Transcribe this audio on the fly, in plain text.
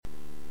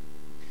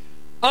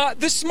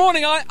This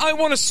morning I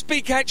want to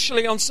speak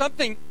actually on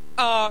something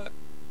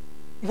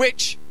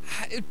which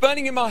is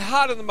burning in my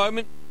heart at the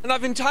moment, and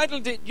I've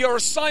entitled it, Your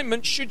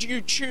Assignment Should You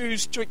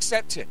Choose to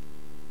Accept It.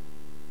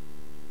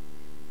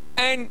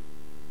 And,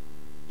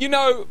 you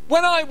know,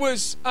 when I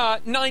was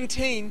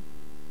 19,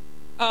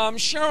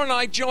 Cheryl and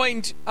I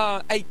joined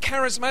a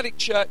charismatic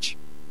church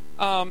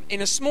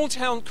in a small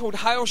town called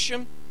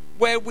Hailsham,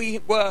 where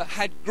we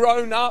had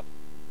grown up,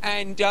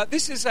 and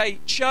this is a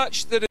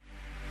church that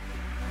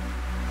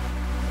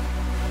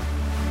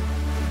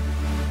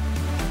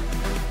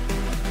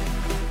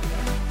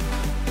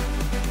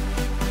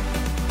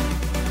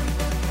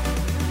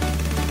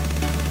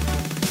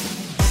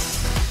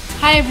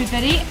Hi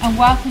everybody, and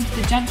welcome to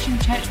the Junction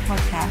Church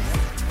podcast.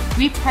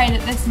 We pray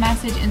that this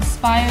message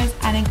inspires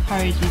and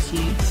encourages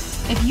you.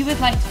 If you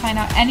would like to find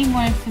out any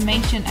more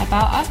information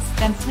about us,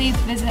 then please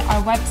visit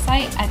our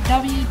website at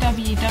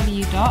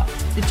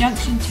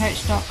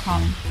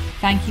www.thejunctionchurch.com.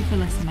 Thank you for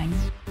listening.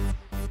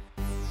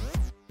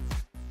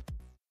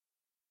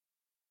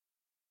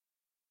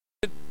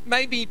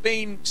 Maybe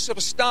been sort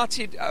of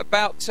started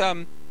about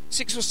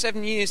 6 or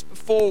 7 years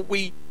before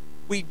we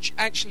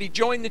actually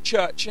joined the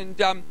church, and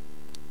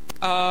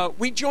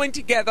we joined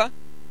together,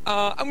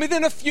 and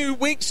within a few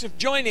weeks of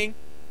joining,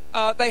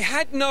 they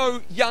had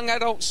no young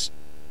adults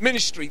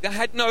ministry. They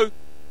had no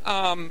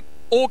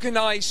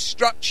organized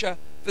structure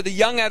for the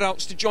young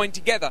adults to join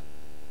together.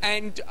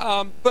 And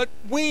but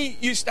we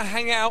used to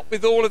hang out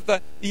with all of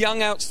the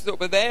young adults that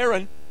were there,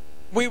 and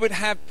we would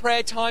have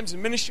prayer times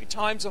and ministry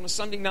times on a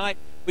Sunday night.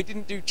 We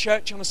didn't do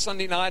church on a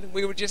Sunday night, and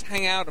we would just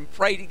hang out and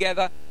pray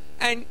together.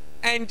 And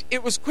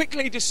it was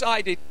quickly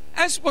decided,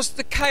 as was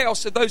the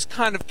chaos of those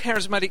kind of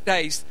charismatic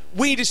days,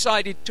 we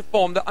decided to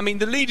form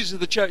the leaders of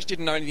the church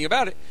didn't know anything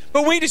about it,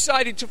 but we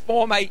decided to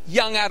form a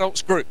young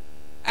adults group.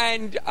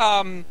 And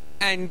the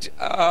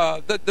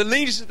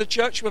leaders of the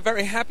church were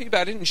very happy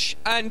about it,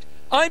 and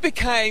I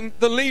became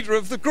the leader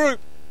of the group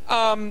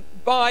I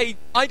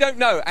don't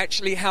know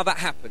actually how that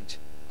happened.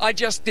 I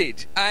just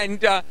did.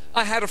 And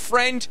I had a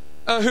friend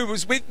who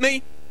was with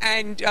me,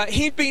 and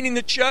he'd been in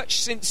the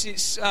church since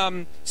its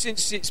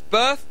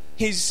birth.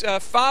 His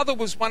father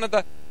was one of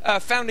the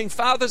founding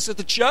fathers of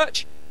the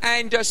church,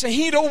 and so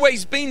he'd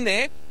always been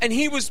there, and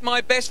he was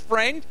my best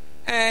friend.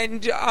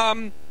 And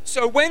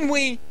so when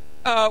we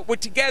were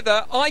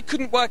together, I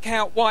couldn't work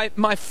out why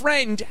my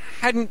friend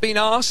hadn't been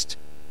asked,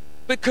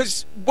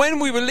 because when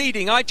we were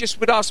leading, I just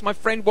would ask my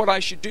friend what I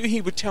should do.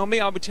 He would tell me,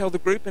 I would tell the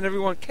group, and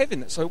everyone,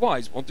 Kevin, that's so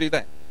wise, we'll do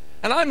that.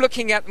 And I'm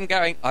looking at them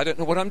going, I don't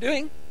know what I'm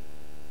doing,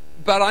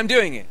 but I'm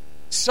doing it.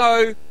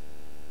 So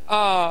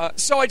I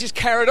just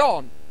carried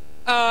on.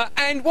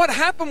 And what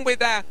happened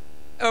with our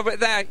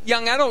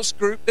young adults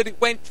group, that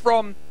it went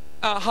from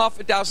half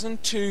a dozen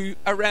to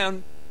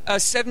around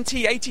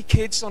 70, 80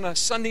 kids on a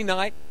Sunday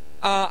night.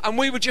 And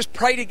we would just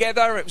pray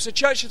together. It was a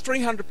church of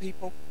 300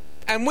 people.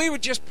 And we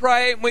would just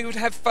pray, and we would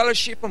have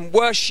fellowship and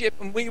worship,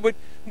 and we would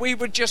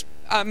just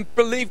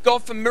believe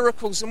God for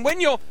miracles. And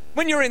when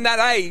you're in that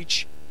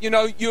age, you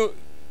know,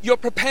 you're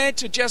prepared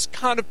to just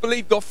kind of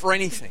believe God for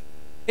anything.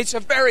 It's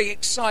a very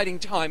exciting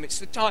time. It's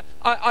the time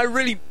I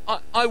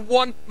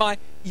want my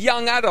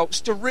young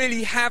adults to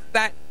really have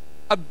that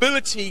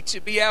ability to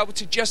be able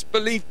to just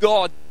believe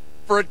God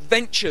for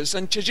adventures,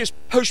 and to just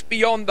push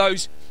beyond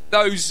those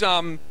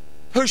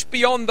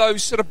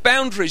sort of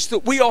boundaries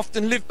that we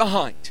often live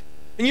behind.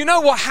 And you know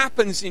what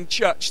happens in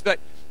church, that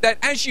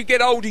as you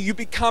get older, you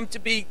become to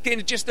be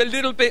just a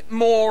little bit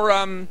more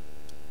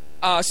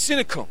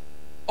cynical,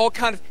 or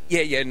kind of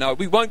no,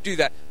 we won't do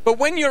that. But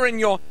when you're in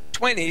your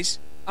 20s,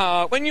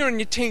 when you're in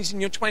your teens and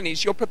your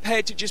 20s, you're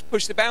prepared to just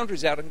push the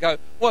boundaries out and go,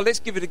 well, let's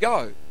give it a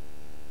go.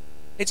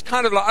 It's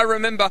kind of like, I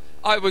remember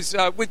I was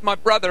with my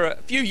brother a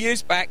few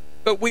years back,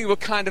 but we were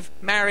kind of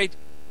married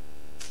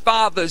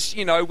fathers,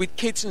 you know, with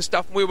kids and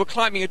stuff, and we were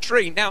climbing a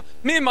tree. Now,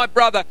 me and my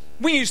brother,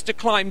 we used to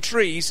climb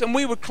trees, and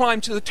we would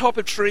climb to the top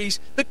of trees,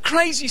 the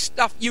crazy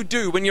stuff you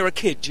do when you're a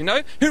kid, you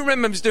know? Who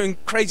remembers doing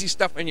crazy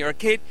stuff when you're a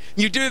kid?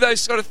 You do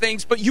those sort of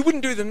things, but you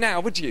wouldn't do them now,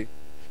 would you?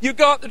 You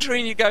go up the tree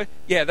and you go,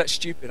 yeah, that's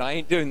stupid, I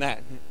ain't doing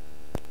that.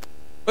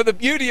 But the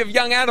beauty of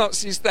young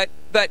adults is that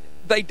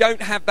they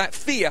don't have that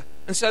fear,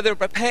 and so they're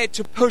prepared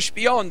to push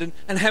beyond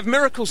and have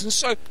miracles. And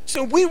so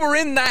we were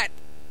in that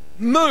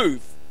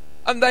move,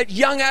 and that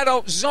young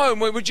adult zone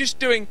where we're just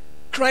doing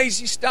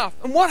crazy stuff.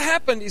 And what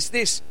happened is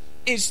that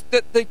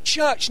the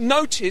church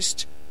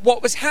noticed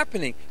what was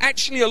happening.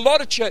 Actually, a lot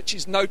of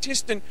churches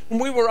noticed, and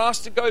we were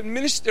asked to go and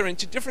minister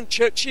into different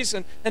churches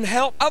and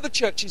help other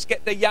churches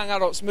get their young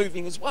adults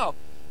moving as well.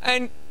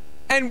 And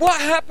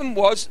what happened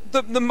was,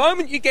 the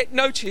moment you get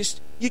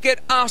noticed, you get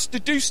asked to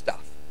do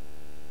stuff.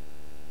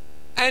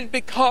 And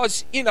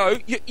because, you know,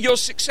 you're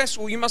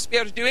successful, you must be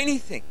able to do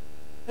anything.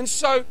 And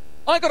so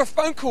I got a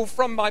phone call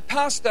from my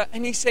pastor,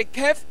 and he said,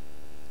 Kev,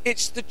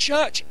 it's the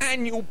church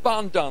annual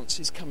barn dance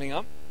is coming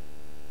up,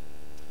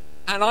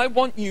 and I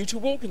want you to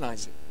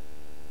organize it.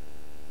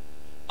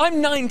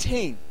 I'm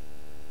 19.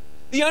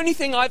 The only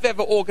thing I've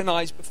ever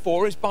organized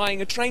before is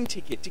buying a train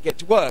ticket to get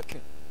to work.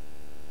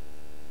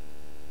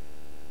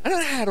 I don't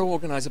know how to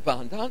organise a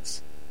barn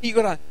dance.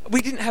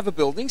 We didn't have a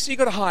building, so you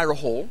got to hire a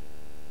hall.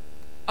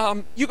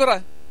 You got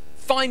to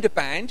find a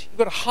band. You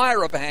got to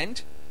hire a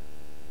band.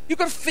 You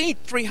got to feed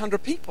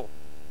 300 people.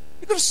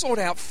 You got to sort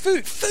out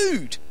food.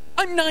 Food.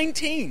 I'm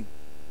 19.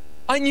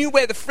 I knew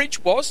where the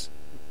fridge was.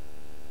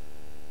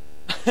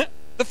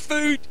 The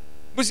food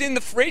was in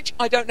the fridge.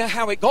 I don't know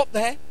how it got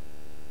there,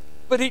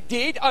 but it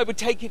did. I would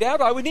take it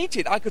out. I would eat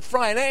it. I could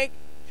fry an egg.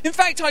 In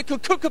fact, I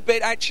could cook a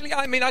bit, actually.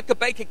 I mean, I could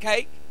bake a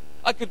cake.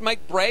 I could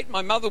make bread.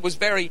 My mother was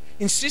very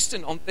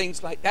insistent on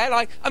things like that.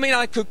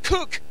 I could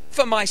cook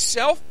for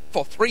myself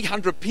for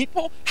 300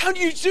 people. How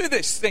do you do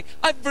this thing?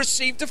 I've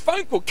received a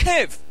phone call.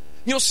 Kev,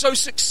 you're so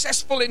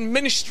successful in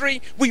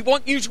ministry. We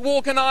want you to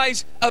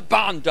organise a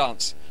barn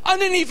dance. I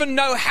didn't even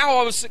know how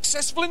I was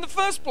successful in the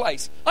first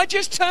place. I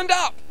just turned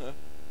up.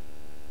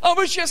 I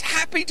was just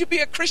happy to be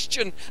a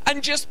Christian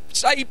and just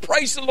say,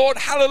 praise the Lord,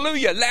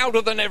 hallelujah,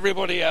 louder than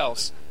everybody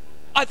else.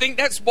 I think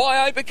that's why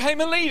I became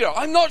a leader.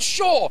 I'm not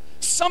sure.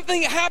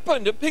 Something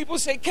happened and people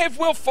said, Kev,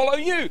 we'll follow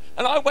you.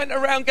 And I went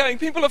around going,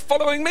 people are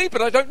following me,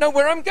 but I don't know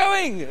where I'm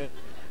going.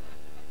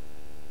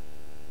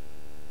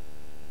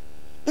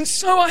 And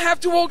so I have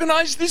to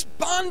organise this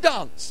barn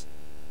dance.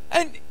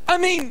 And I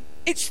mean,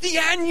 it's the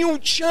annual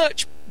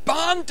church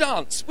barn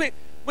dance. We're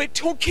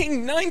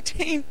talking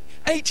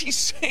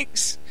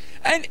 1986.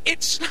 And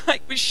it's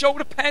like with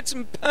shoulder pads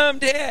and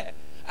permed hair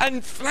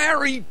and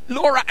flowery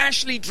Laura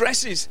Ashley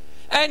dresses.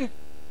 And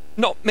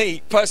not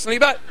me personally,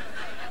 but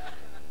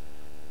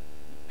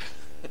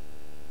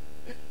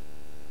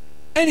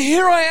and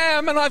here I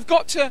am, and I've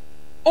got to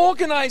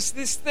organize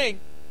this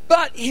thing.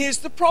 But here's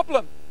the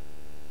problem: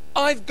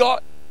 I've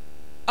got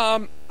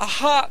a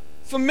heart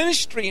for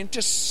ministry and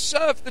to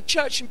serve the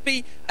church and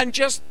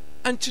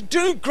to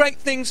do great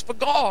things for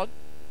God.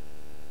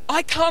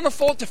 I can't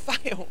afford to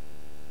fail.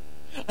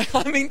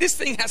 I mean, this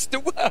thing has to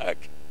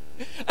work.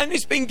 And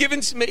it's been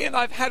given to me, and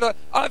all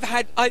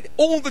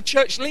the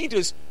church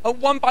leaders,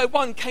 one by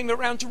one, came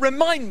around to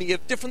remind me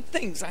of different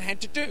things I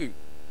had to do.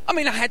 I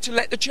mean, I had to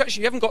let the church.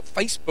 You haven't got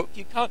Facebook.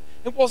 You can't.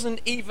 It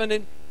wasn't even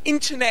an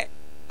internet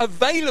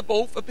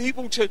available for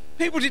people to.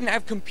 People didn't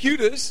have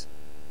computers,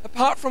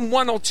 apart from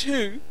one or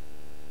two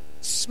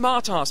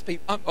smart-ass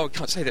people. I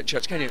can't say that,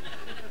 church, can you?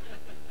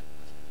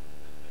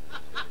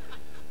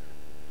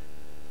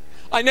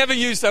 I never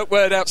use that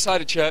word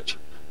outside of church.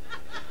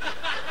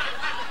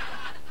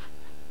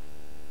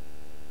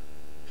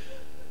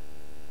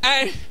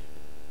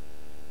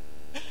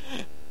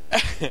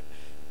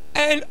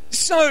 And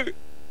so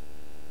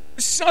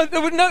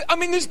there were no, I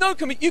mean, there's no,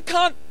 you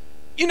can't,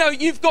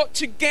 you've got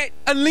to get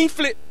a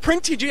leaflet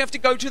printed. You have to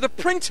go to the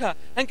printer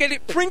and get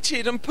it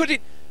printed and put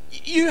it,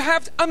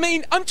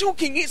 I'm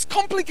talking, it's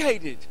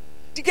complicated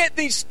to get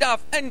these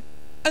stuff. And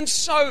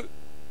so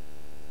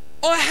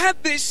I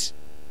had this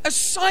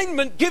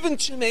assignment given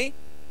to me,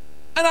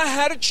 and I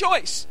had a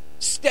choice: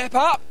 step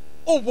up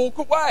or walk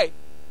away.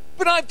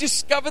 But I've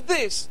discovered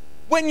this: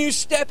 when you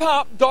step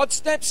up, God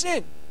steps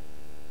in.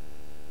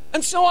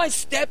 And so I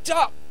stepped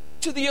up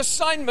to the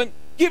assignment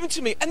given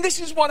to me. And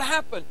this is what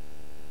happened.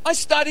 I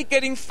started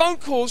getting phone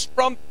calls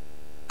from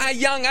a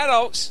young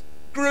adults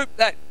group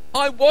that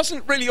I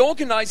wasn't really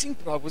organizing,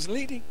 but I was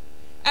leading.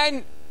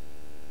 And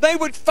they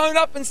would phone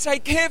up and say,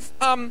 Kev,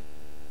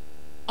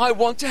 I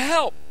want to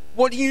help.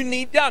 What do you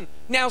need done?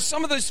 Now,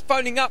 some of those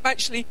phoning up,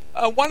 actually,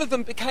 one of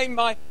them became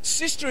my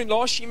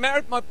sister-in-law. She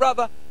married my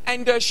brother,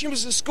 and she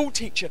was a school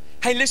teacher.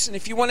 Hey, listen,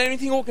 if you want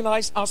anything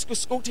organized, ask a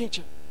school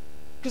teacher.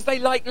 Because they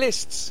like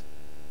lists.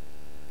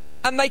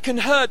 And they can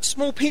herd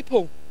small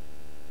people.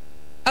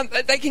 And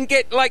they can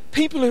get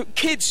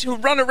kids who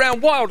run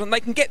around wild, and they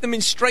can get them in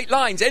straight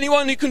lines.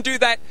 Anyone who can do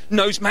that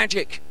knows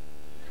magic.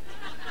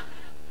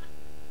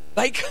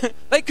 They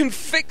can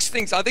fix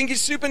things. I think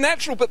it's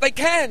supernatural, but they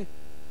can.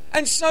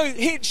 And so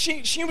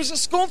she was a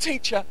school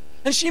teacher,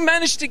 and she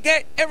managed to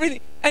get everything,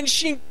 and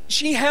she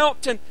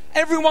helped, and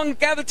everyone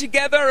gathered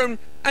together,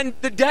 and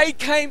the day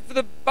came for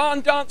the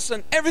barn dance,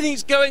 and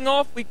everything's going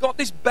off. We've got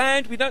this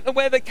band. We don't know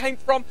where they came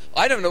from.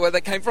 I don't know where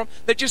they came from.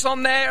 They're just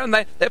on there, and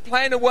they're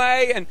playing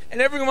away, and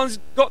everyone's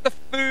got the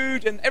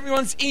food, and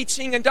everyone's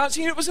eating and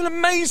dancing. It was an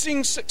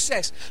amazing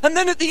success. And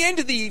then at the end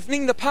of the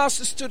evening, the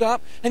pastor stood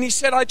up, and he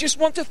said, I just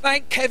want to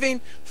thank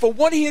Kevin for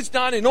what he has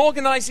done in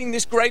organizing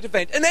this great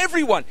event. And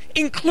everyone,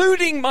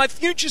 including my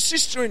future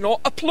sister-in-law,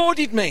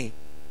 applauded me.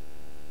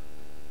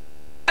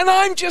 And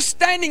I'm just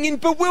standing in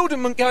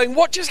bewilderment going,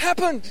 what just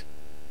happened?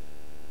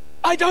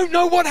 I don't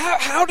know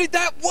how did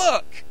that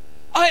work?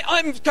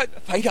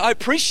 I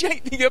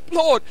appreciate the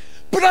applaud,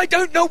 but I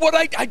don't know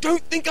I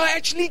don't think I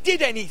actually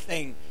did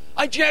anything.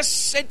 I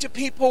just said to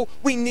people,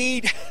 we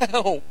need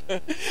help.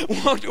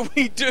 What do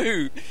we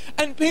do?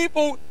 And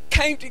people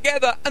came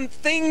together and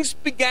things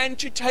began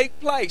to take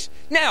place.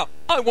 Now,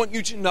 I want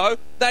you to know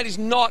that is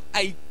not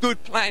a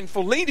good plan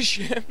for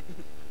leadership.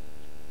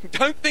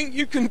 Don't think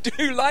you can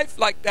do life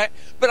like that.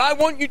 But I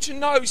want you to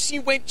know,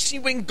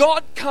 when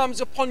God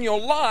comes upon your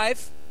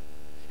life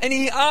and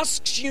he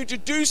asks you to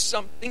do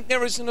something,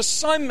 there is an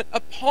assignment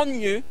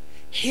upon you.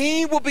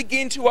 He will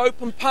begin to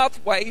open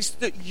pathways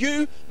that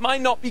you may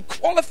not be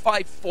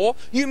qualified for.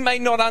 You may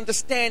not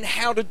understand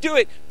how to do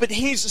it, but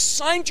He's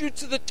assigned you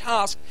to the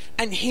task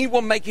and He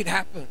will make it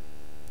happen.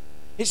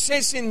 It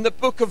says in the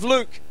book of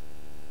Luke,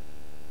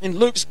 in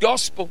Luke's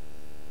Gospel,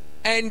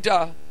 and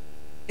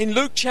in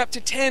Luke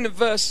chapter 10 and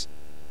verse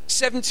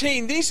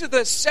 17, these are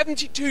the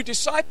 72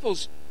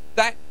 disciples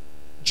that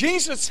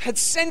Jesus had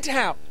sent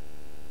out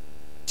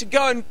to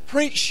go and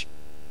preach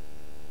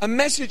a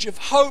message of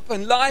hope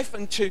and life,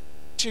 and to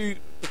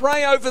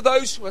pray over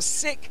those who are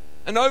sick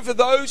and over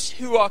those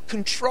who are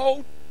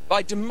controlled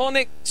by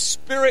demonic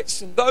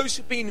spirits and those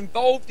who've been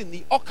involved in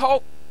the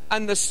occult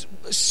and the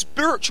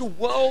spiritual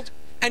world,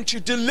 and to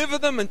deliver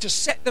them and to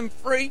set them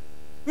free.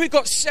 We've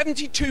got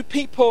 72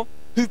 people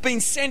who've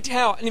been sent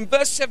out, and in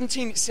verse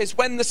 17 it says,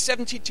 when the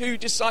 72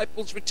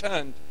 disciples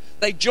returned,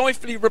 they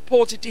joyfully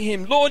reported to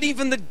Him, Lord,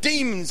 even the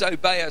demons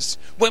obey us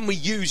when we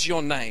use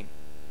your name.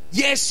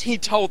 Yes, He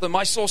told them,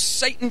 I saw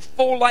Satan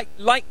fall like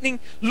lightning.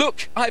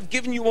 Look, I have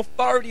given you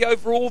authority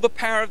over all the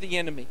power of the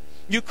enemy.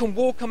 You can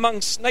walk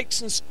among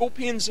snakes and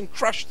scorpions and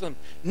crush them.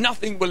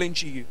 Nothing will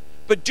injure you.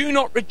 But do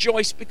not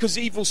rejoice because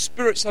evil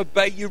spirits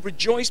obey you.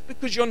 Rejoice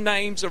because your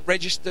names are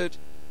registered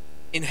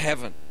in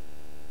heaven.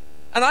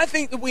 And I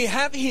think that we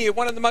have here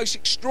one of the most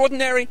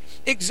extraordinary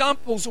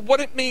examples of what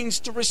it means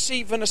to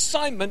receive an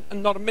assignment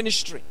and not a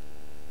ministry.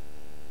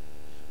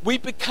 We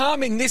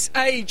become in this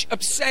age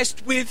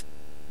obsessed with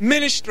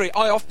ministry.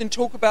 I often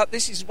talk about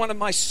this as one of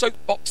my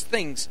soapbox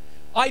things.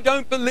 I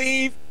don't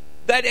believe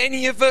that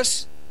any of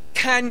us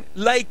can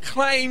lay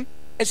claim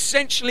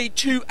essentially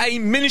to a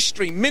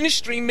ministry.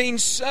 Ministry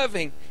means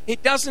serving.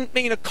 It doesn't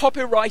mean a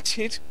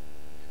copyrighted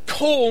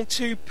call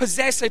to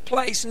possess a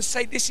place and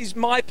say, this is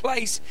my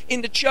place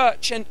in the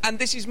church and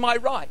this is my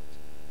right.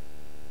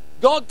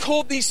 God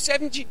called these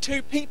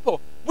 72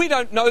 people. We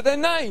don't know their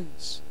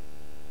names.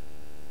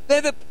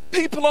 They're the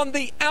people on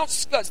the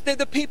outskirts. They're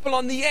the people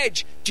on the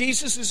edge.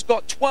 Jesus has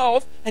got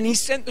 12 and He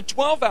sent the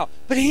 12 out.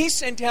 But He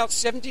sent out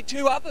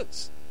 72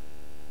 others.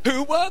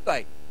 Who were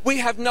they? We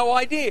have no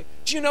idea.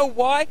 Do you know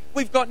why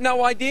we've got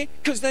no idea?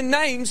 Because their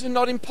names are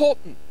not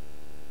important.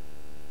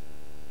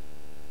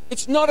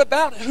 It's not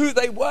about who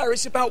they were.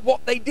 It's about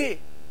what they did.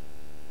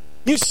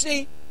 You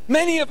see,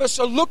 many of us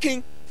are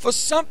looking for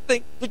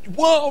something. The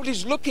world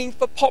is looking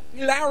for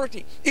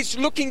popularity. It's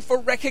looking for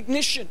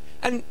recognition.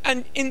 And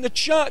in the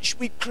church,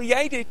 we've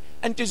created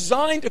and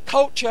designed a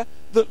culture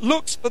that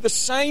looks for the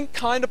same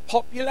kind of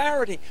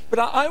popularity. But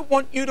I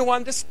want you to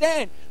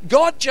understand,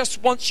 God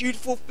just wants you to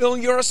fulfill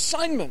your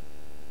assignment.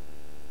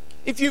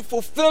 If you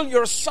fulfill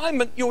your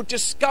assignment, you'll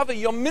discover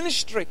your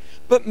ministry.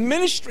 But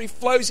ministry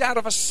flows out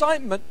of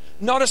assignment,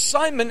 not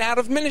assignment out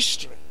of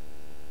ministry.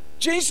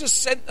 Jesus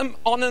sent them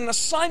on an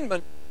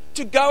assignment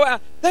to go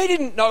out. They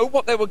didn't know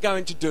what they were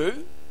going to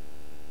do.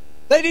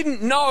 They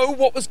didn't know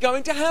what was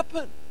going to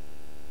happen.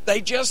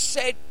 They just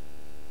said,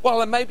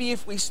 well, maybe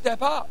if we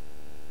step up,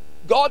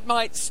 God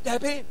might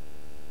step in.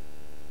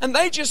 And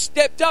they just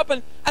stepped up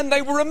and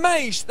they were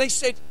amazed. They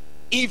said,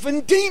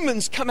 even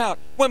demons come out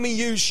when we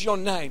use your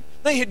name.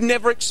 They had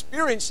never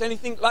experienced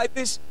anything like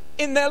this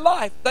in their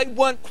life. They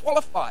weren't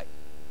qualified.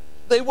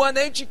 They weren't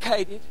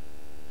educated,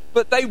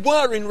 but they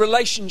were in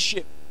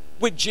relationship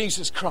with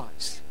Jesus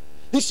Christ.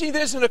 You see,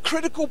 there's a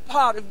critical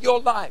part of your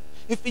life.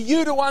 If for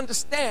you to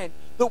understand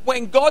that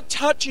when God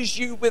touches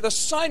you with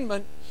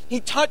assignment, He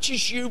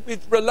touches you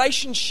with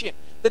relationship,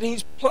 that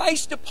He's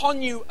placed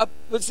upon you a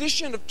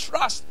position of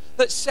trust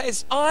that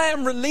says, I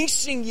am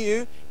releasing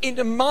you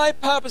into my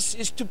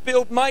purposes to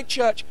build my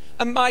church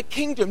and my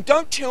kingdom.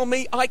 Don't tell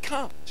me I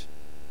can't.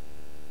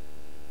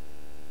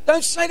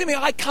 Don't say to me,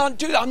 I can't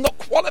do that. I'm not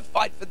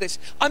qualified for this.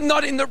 I'm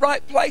not in the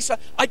right place.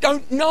 I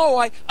don't know.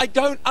 I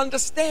don't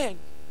understand.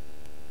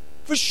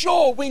 For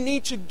sure, we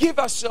need to give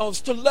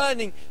ourselves to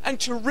learning and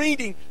to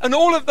reading and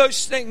all of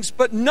those things,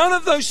 but none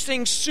of those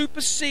things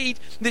supersede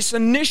this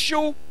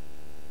initial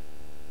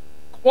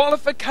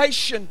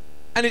qualification,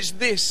 and it's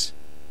this: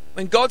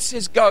 when God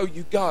says go,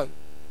 you go.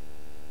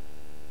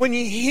 When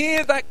you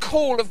hear that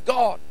call of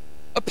God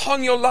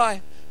upon your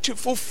life to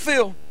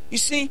fulfill, you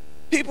see,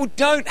 people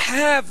don't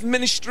have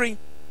ministry,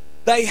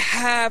 they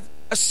have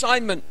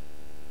assignment.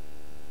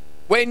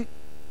 When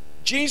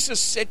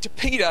Jesus said to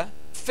Peter,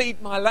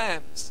 feed my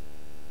lambs,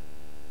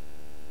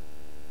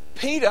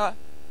 Peter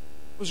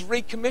was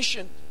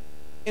recommissioned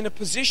in a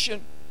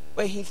position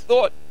where he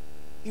thought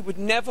he would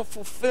never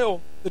fulfill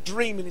the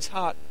dream in his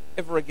heart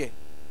ever again.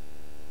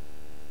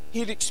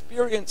 He'd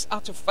experienced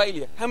utter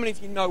failure. How many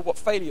of you know what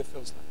failure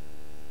feels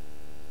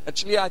like?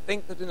 Actually, I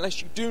think that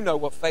unless you do know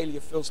what failure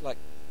feels like,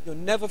 you'll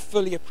never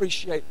fully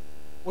appreciate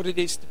what it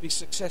is to be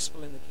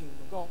successful in the kingdom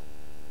of God.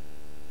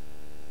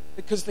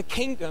 Because the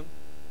kingdom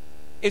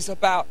is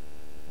about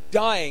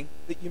dying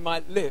that you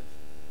might live.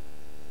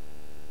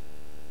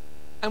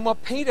 And while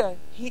Peter,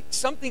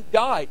 something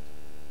died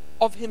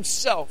of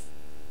himself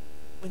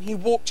when he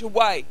walked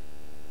away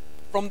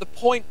from the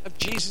point of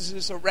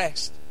Jesus'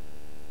 arrest.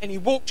 And he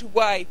walked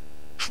away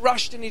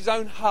crushed in his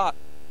own heart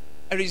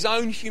at his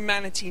own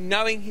humanity,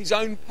 knowing his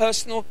own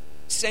personal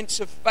sense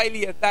of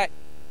failure, that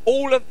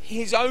all of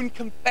his own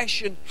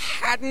confession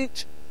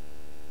hadn't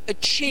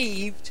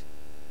achieved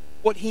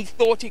what he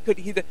thought he could.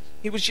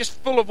 He was just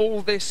full of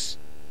all this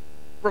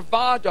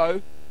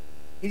bravado,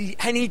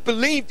 and he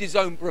believed his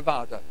own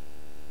bravado.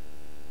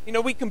 You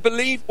know, we can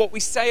believe what we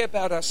say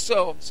about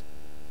ourselves,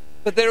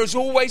 but there is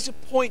always a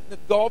point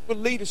that God will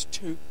lead us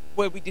to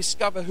where we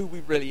discover who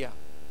we really are.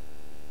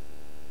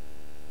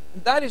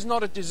 And that is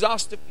not a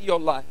disaster for your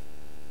life.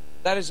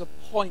 That is a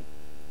point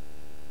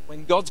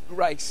when God's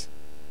grace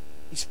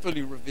is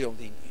fully revealed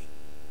in you.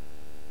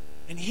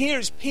 And here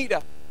is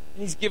Peter,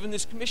 and he's given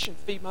this commission,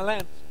 feed my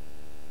lambs.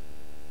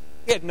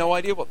 He had no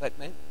idea what that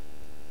meant.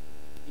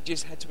 He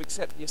just had to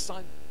accept the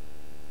assignment.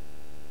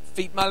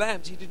 Feed my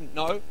lambs. He didn't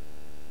know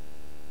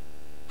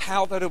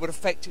how that it would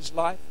affect his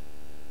life,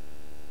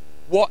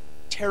 what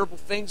terrible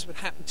things would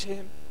happen to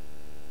him,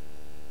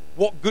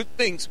 what good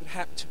things would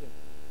happen to him.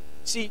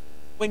 See,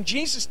 when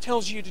Jesus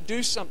tells you to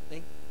do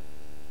something,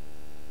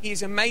 he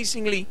is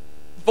amazingly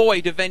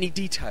void of any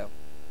detail.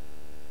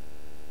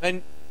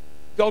 And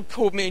God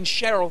called me and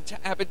Cheryl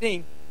to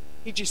Aberdeen.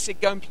 He just said,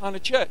 go and plant a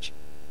church.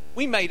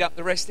 We made up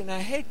the rest in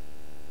our head.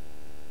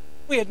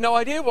 We had no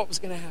idea what was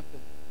going to happen.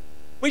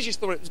 We just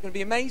thought it was going to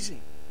be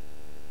amazing.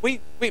 We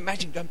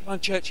imagined going to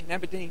plant a church in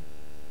Aberdeen.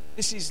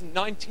 This is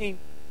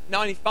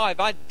 1995.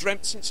 I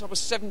dreamt since I was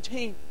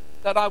 17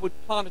 that I would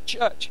plant a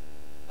church.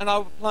 And I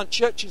would plant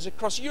churches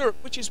across Europe,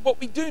 which is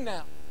what we do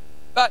now.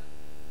 But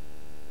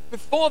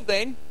before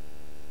then,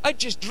 I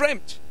just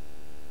dreamt.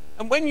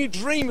 And when you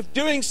dream of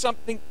doing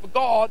something for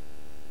God,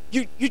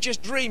 you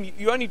just dream.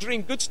 You only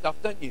dream good stuff,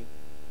 don't you?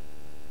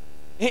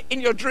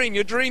 In your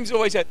dreams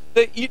always that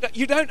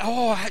you don't,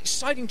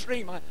 exciting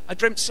dream. I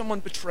dreamt someone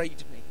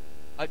betrayed me.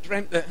 I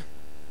dreamt that,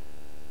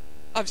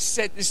 I've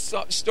said this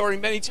story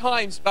many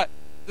times, but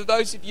for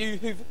those of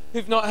you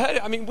who've not heard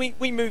it, I mean,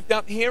 we moved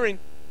up here in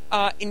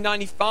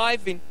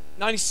 95, in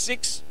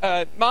 96,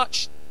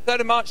 March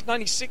 3rd of March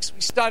 96,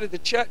 we started the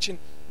church, and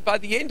by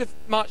the end of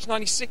March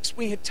 96,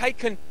 we had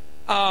taken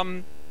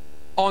on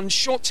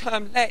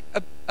short-term let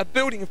a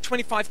building of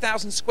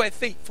 25,000 square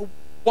feet for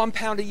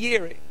 £1 a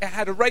year. It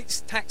had a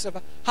rates tax of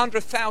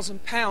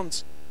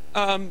 £100,000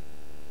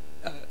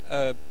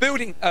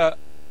 building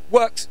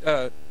works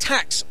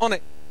tax on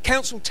it,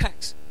 council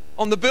tax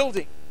on the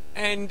building,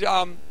 and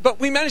but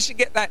we managed to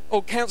get that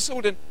all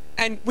cancelled,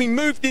 and we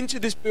moved into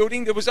this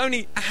building. There was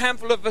only a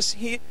handful of us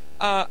here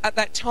at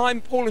that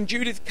time. Paul and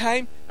Judith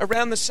came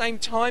around the same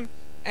time,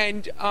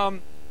 and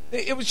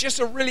it was just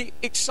a really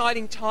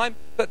exciting time.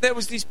 But there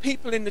was these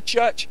people in the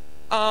church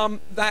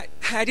that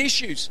had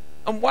issues,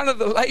 and one of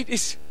the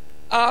ladies,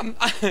 I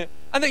think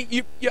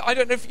I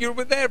don't know if you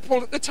were there,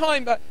 Paul, at the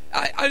time, but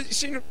I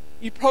assume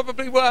you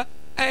probably were.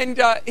 And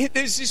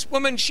there's this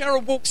woman,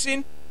 Cheryl walks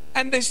in,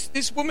 and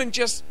this woman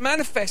just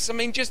manifests. I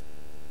mean, just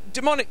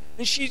demonic.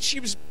 And she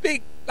was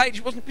big lady.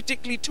 She wasn't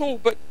particularly tall,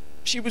 but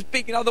she was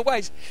big in other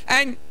ways.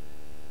 And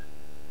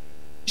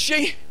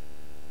she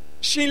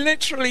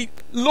literally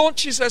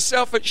launches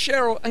herself at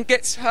Cheryl and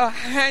gets her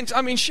hands.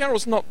 I mean,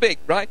 Cheryl's not big,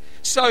 right?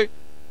 So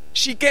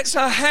she gets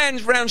her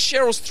hands around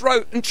Cheryl's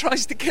throat and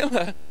tries to kill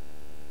her.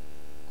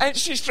 And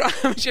she's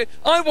trying.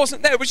 I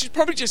wasn't there, which is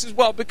probably just as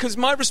well, because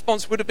my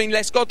response would have been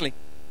less godly.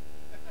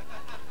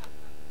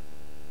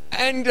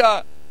 And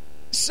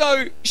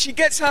so she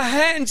gets her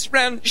hands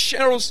around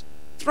Cheryl's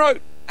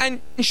throat,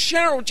 and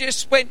Cheryl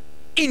just went,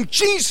 "In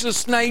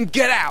Jesus' name,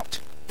 get out."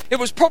 It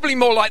was probably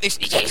more like this: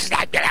 "In Jesus'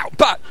 name, get out."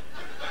 But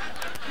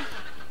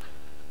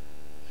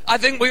I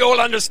think we all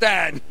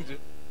understand.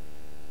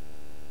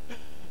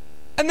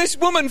 And this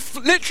woman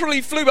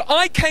literally flew back.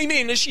 I came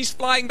in as she's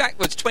flying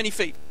backwards 20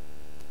 feet.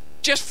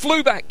 Just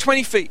flew back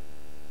 20 feet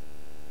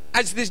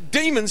as this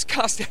demon's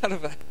cast out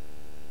of her.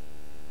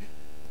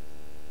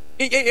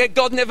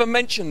 God never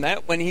mentioned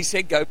that when he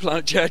said go plant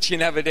a church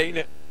in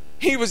Aberdeen.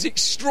 He was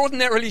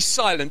extraordinarily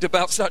silent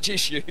about such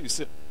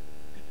issues.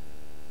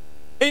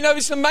 You know,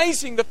 it's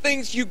amazing the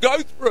things you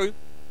go through.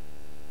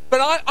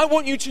 But I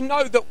want you to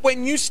know that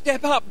when you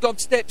step up, God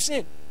steps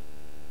in.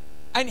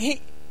 And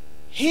he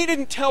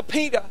didn't tell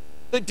Peter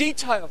the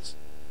details.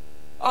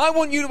 I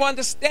want you to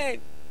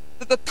understand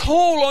that the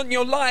call on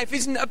your life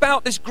isn't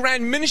about this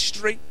grand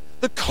ministry.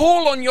 The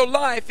call on your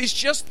life is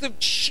just the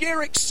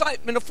sheer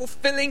excitement of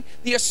fulfilling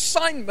the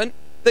assignment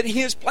that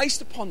he has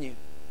placed upon you.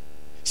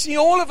 See,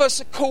 all of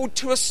us are called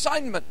to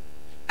assignment.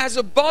 As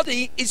a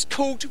body is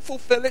called to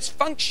fulfill its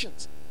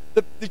functions.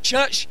 The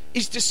church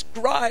is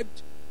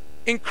described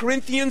in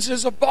Corinthians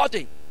as a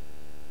body.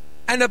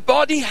 And a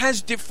body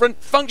has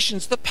different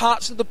functions. The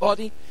parts of the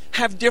body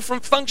have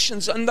different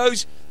functions, and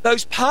those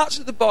parts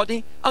of the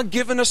body are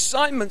given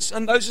assignments,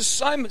 and those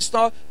assignments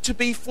are to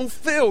be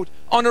fulfilled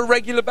on a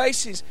regular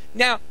basis.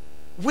 Now,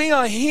 we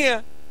are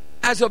here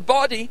as a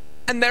body,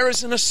 and there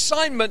is an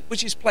assignment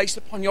which is placed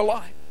upon your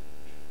life.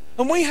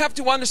 And we have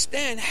to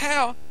understand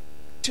how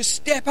to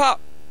step up,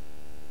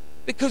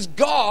 because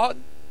God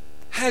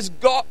has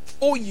got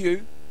for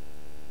you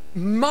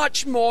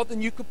much more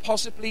than you could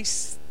possibly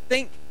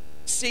think,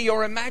 see,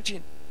 or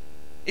imagine.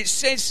 It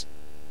says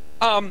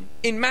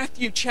in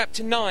Matthew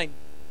chapter 9,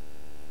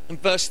 In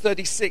verse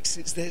 36,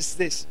 there's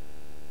this.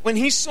 When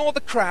he saw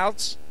the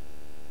crowds,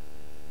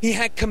 he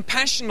had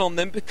compassion on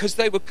them because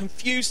they were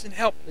confused and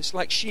helpless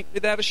like sheep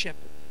without a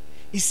shepherd.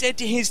 He said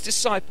to his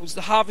disciples,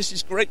 the harvest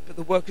is great, but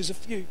the workers are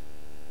few.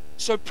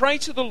 So pray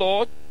to the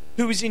Lord,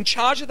 who is in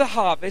charge of the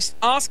harvest.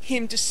 Ask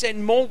him to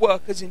send more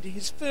workers into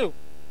his field.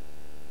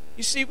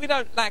 You see, we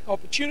don't lack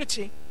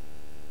opportunity,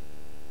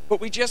 but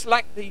we just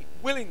lack the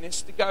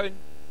willingness to go and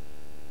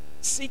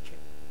seek it.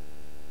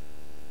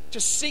 To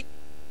seek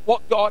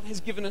what God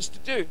has given us to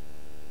do.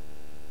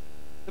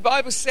 The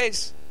Bible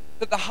says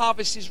that the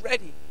harvest is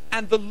ready,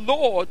 and the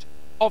Lord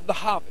of the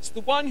harvest,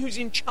 the one who's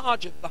in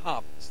charge of the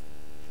harvest.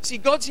 See,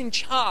 God's in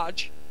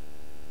charge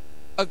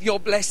of your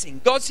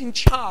blessing. God's in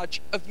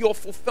charge of your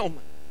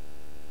fulfillment.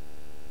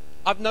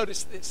 I've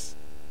noticed this.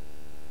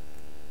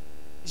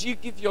 As you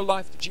give your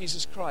life to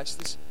Jesus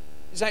Christ,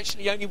 there's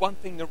actually only one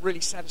thing that really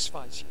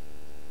satisfies you,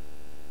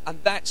 and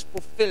that's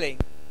fulfilling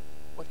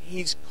what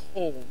He's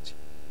called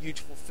you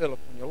to fulfill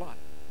upon your life.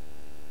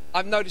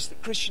 I've noticed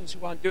that Christians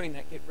who aren't doing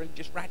that get really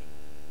just ratty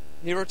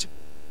and irritable.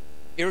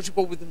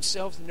 Irritable with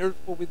themselves and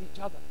irritable with each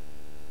other.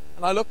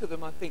 And I look at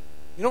them and I think,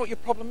 you know what your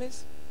problem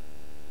is?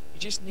 You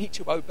just need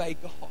to obey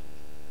God.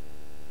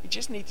 You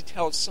just need to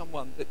tell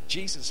someone that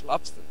Jesus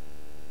loves them.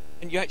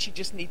 And you actually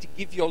just need to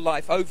give your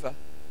life over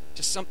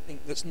to something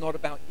that's not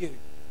about you.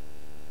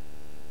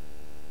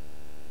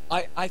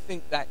 I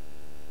think that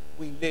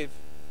we live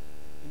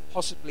in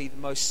possibly the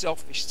most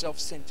selfish,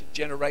 self-centered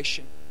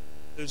generation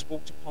that has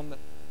walked upon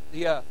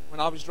the earth. When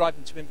I was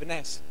driving to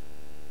Inverness,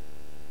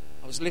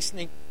 I was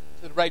listening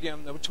to the radio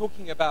and they were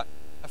talking about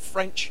a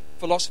French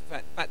philosopher,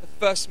 in fact the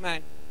first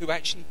man who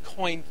actually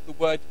coined the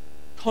word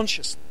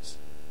consciousness.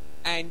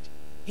 And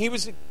he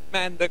was a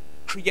man that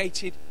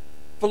created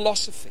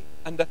philosophy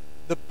and the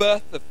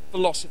birth of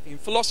philosophy. And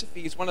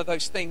philosophy is one of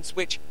those things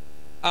which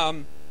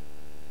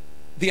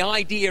the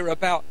idea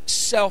about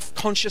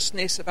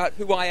self-consciousness, about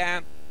who I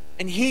am,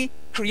 and he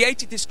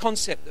created this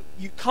concept that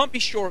you can't be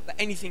sure that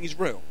anything is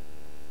real.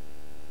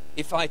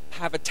 If I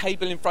have a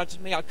table in front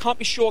of me, I can't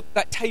be sure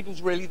that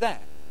table's really there.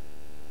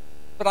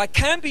 But I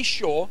can be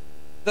sure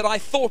that I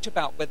thought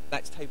about whether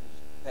that table's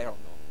there or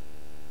not.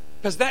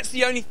 Because that's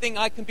the only thing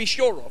I can be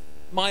sure of,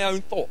 my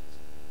own thoughts.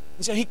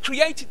 And so he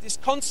created this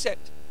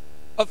concept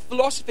of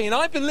philosophy. And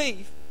I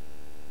believe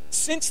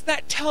since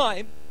that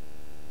time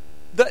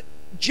that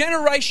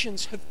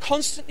generations have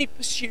constantly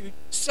pursued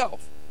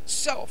self.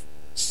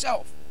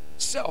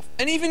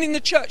 And even in the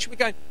church we're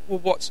going, well,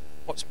 what's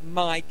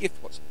my gift?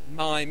 What's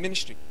my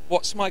ministry?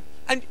 What's my...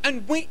 And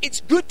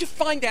it's good to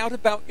find out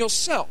about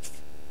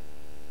yourself.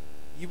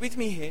 Are you with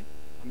me here?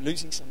 I'm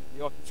losing some of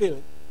you, I can feel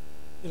it.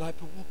 You're like,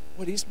 but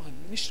what is my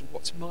ministry?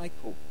 What's my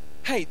call?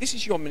 Hey, this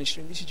is your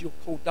ministry and this is your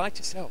call. Die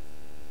to self.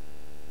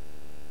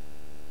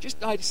 Just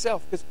die to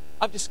self, because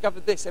I've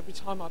discovered this. Every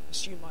time I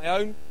pursue my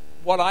own,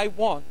 what I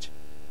want,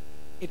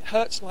 it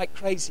hurts like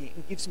crazy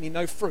and gives me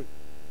no fruit.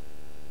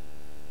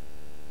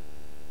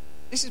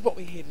 This is what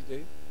we're here to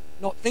do.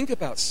 Not think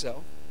about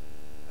self,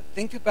 but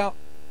think about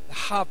the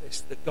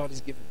harvest that God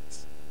has given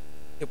us.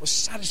 It will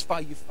satisfy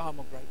you far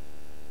more greatly.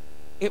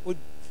 It would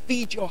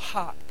feed your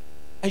heart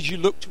as you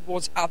look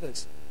towards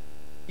others.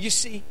 You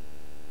see,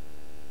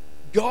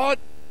 God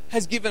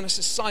has given us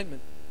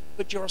assignment,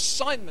 but your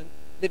assignment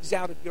lives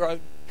out of your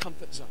own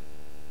comfort zone.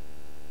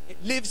 It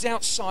lives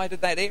outside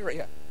of that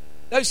area.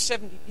 Those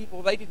 70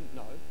 people, they didn't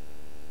know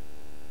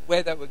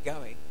where they were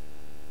going.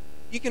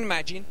 You can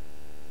imagine,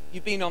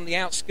 you've been on the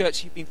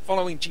outskirts, you've been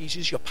following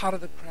Jesus, you're part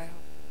of the crowd.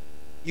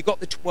 You've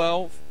got the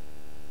 12,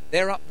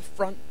 they're up the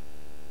front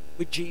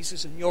with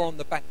Jesus, and you're on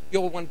the back.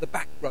 You're one of the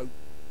back row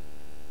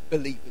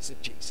believers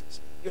of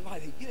Jesus. You're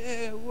like,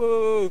 yeah,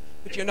 whoa,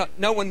 but you're not.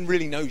 No one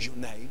really knows your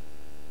name,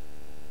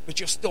 but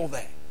you're still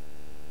there.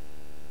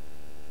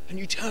 And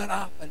you turn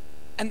up,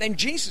 and then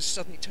Jesus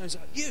suddenly turns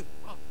out,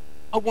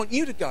 I want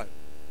you to go.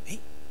 Me?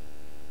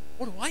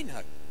 What do I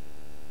know?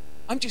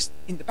 I'm just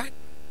in the back.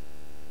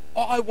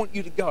 Oh, I want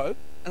you to go,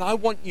 and I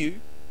want you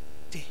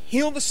to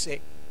heal the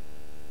sick,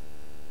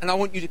 and I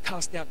want you to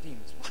cast out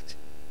demons. What? What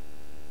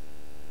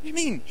do you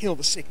mean, heal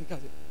the sick and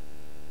cast out?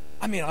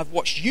 I mean, I've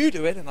watched you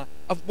do it, and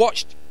I've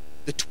watched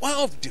the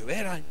 12 do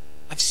it.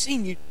 I've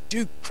seen you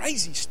do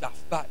crazy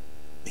stuff, but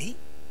me?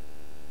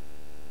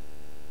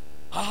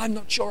 I'm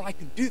not sure I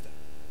can do that.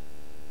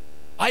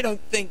 I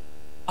don't think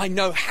I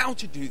know how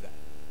to do that.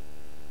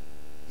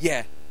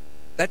 Yeah,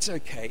 that's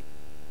okay.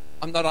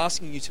 I'm not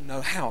asking you to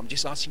know how. I'm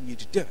just asking you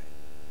to do it.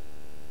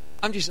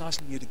 I'm just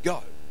asking you to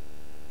go.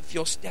 If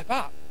you'll step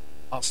up,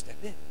 I'll step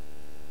in.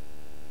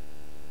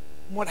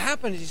 And what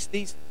happened is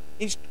these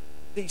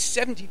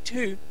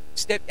 72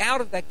 stepped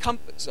out of their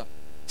comfort zone,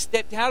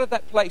 stepped out of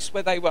that place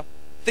where they were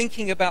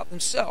thinking about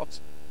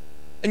themselves.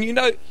 And you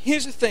know,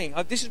 here's the thing.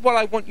 This is what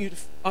I want you to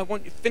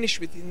finish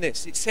with in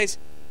this. It says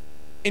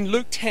in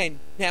Luke 10,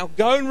 now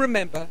go and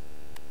remember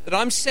that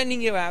I'm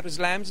sending you out as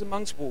lambs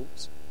amongst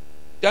wolves.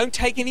 Don't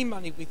take any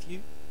money with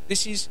you.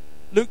 This is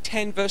Luke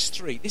 10 verse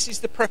 3. This is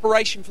the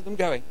preparation for them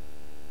going.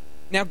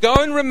 Now go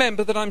and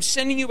remember that I'm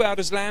sending you out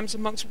as lambs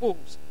amongst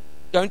wolves.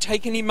 Don't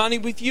take any money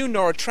with you,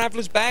 nor a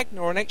traveller's bag,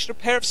 nor an extra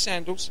pair of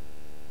sandals.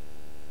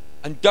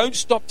 And don't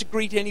stop to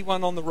greet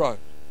anyone on the road.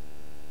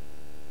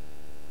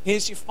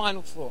 Here's your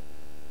final thought.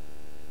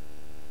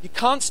 You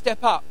can't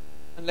step up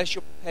unless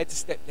you're prepared to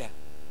step down.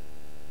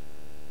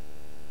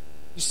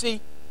 You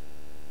see,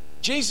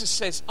 Jesus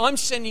says, I'm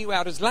sending you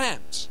out as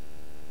lambs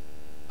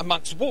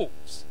amongst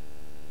wolves.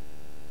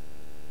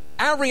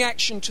 Our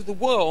reaction to the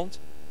world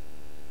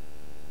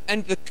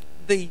and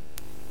the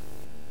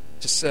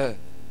to serve.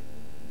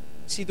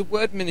 See, the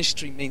word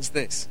ministry means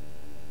this: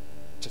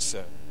 to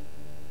serve.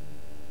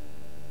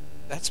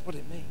 That's what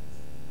it means.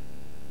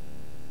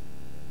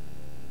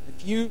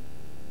 If you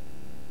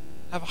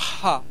have a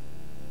heart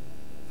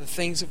for the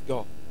things of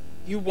God,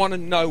 you want to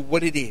know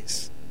what it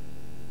is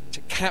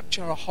to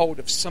capture a hold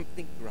of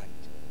something great,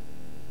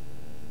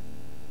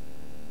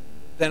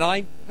 then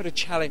I put a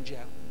challenge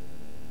out.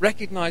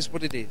 Recognize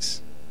what it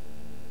is.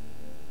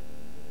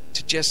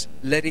 To just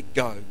let it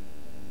go.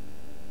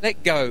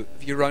 Let go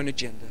of your own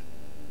agenda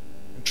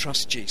and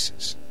trust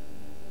Jesus.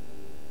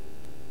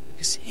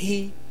 Because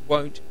He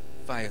won't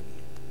fail you.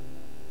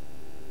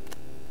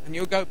 And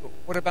you'll go, but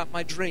what about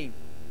my dream?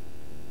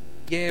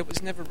 Yeah, it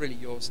was never really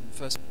yours in the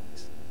first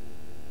place.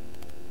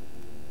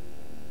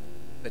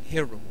 But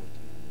He'll reward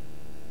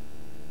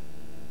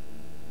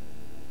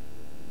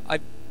you.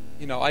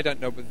 I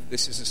don't know whether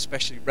this is a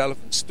especially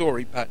relevant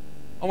story, but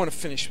I want to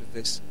finish with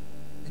this.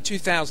 In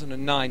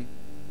 2009,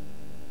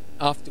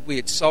 after we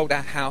had sold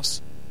our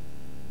house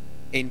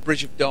in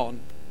Bridge of Don,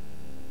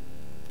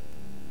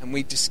 and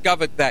we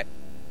discovered that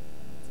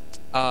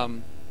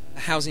the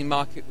housing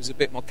market was a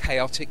bit more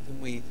chaotic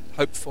than we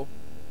hoped for,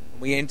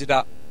 and we ended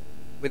up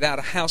without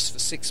a house for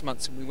 6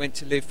 months, and we went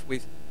to live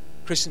with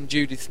Chris and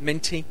Judith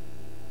Minty,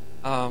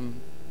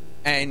 and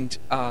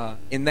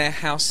in their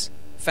house,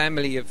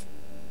 family of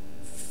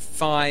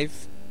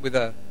 5 with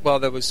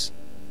there was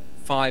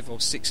 5 or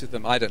 6 of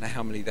them. I don't know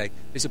how many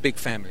it's a big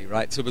family,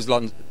 right? So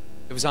there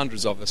was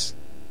hundreds of us,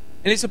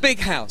 and it's a big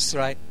house,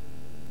 right?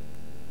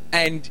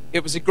 And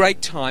it was a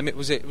great time. It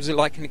was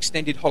like an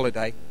extended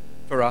holiday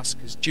for us,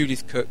 because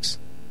Judith cooks,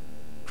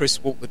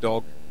 Chris walked the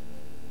dog,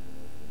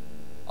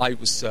 I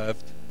was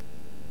served,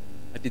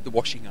 I did the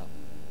washing up.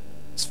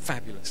 It's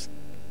fabulous.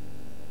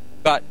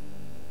 But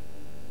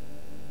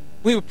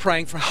we were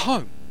praying for a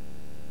home.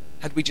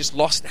 Had we just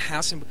lost the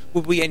house, and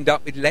would we end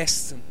up with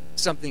less than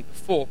something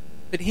before?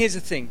 But here's the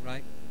thing,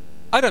 right?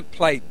 I don't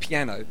play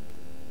piano.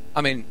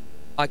 I mean,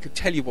 I could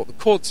tell you what the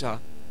chords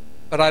are,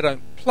 but I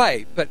don't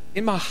play. But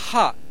in my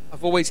heart,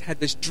 I've always had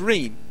this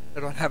dream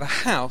that I'd have a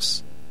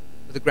house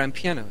with a grand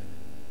piano in it.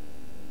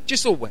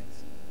 Just always.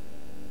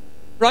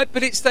 Right?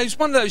 But it's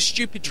one of those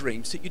stupid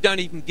dreams that you don't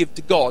even give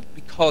to God,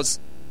 because,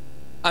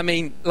 I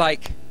mean,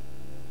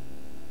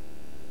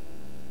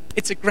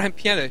 it's a grand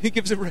piano. Who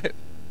gives a rip?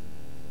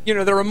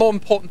 There are more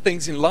important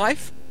things in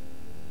life.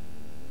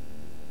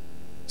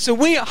 So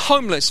we are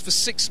homeless for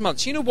 6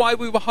 months. You know why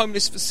we were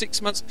homeless for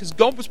 6 months? Because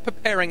God was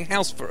preparing a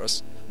house for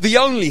us. The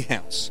only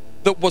house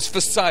that was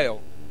for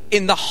sale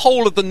in the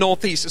whole of the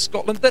northeast of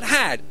Scotland that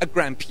had a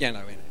grand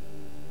piano in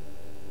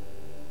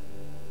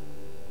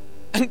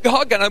it. And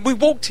we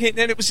walked in,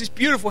 and it was this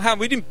beautiful house.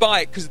 We didn't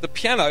buy it because of the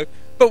piano,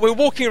 but we're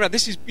walking around.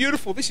 This is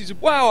beautiful.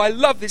 Wow, I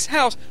love this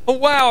house. Oh,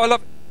 wow, I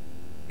love it.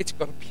 It's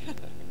got a piano.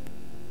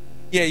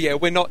 Yeah,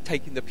 we're not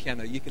taking the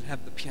piano. You can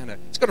have the piano.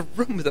 It's got a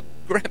room with a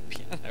grand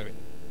piano in it.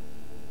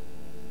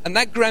 And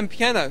that grand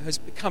piano has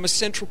become a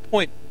central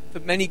point for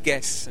many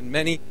guests and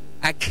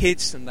our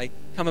kids, and they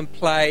come and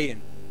play,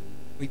 and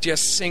we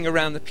just sing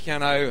around the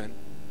piano, and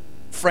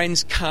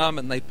friends come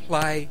and they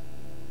play.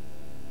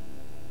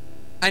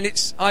 And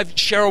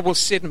Cheryl will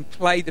sit and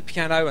play the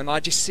piano, and I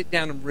just sit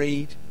down and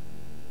read,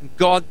 and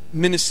God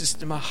ministers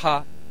to my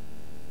heart.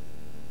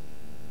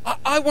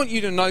 I want you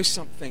to know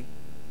something.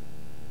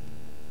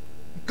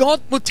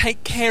 God will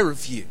take care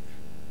of you.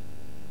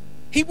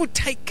 He will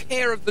take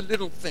care of the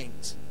little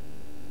things.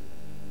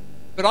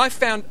 But I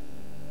found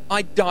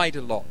I died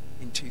a lot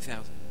in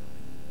 2009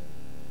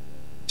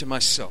 to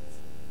myself.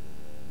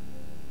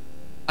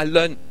 I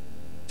learned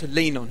to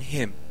lean on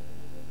Him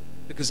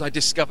because I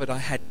discovered I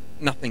had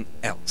nothing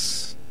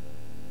else.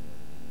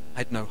 I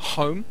had no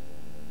home.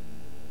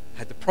 I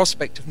had the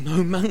prospect of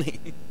no money.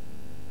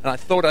 And I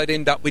thought I'd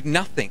end up with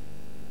nothing.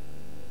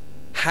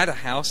 Had a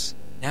house,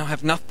 now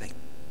have nothing.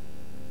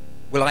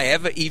 Will I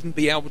ever even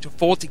be able to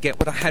afford to get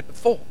what I had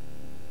before?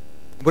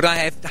 Would I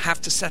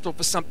have to settle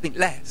for something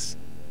less?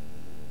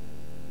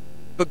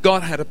 But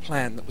God had a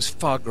plan that was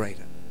far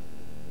greater.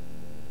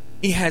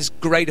 He has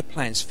greater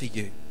plans for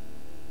you.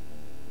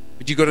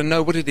 But you've got to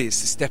know what it is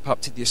to step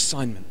up to the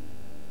assignment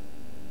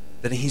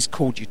that He's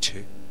called you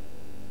to.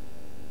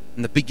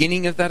 And the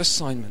beginning of that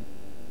assignment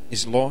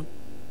is, Lord,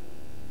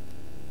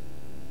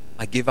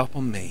 I give up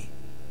on me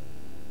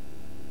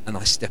and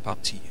I step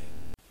up to you.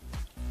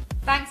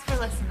 Thanks for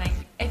listening.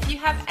 If you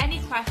have any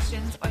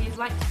questions or you'd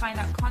like to find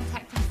out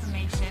contact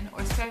information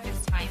or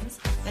service times,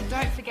 then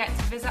don't forget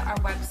to visit our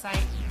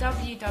website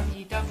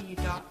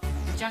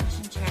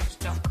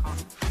www.thejunctionchurch.com.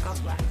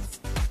 God bless.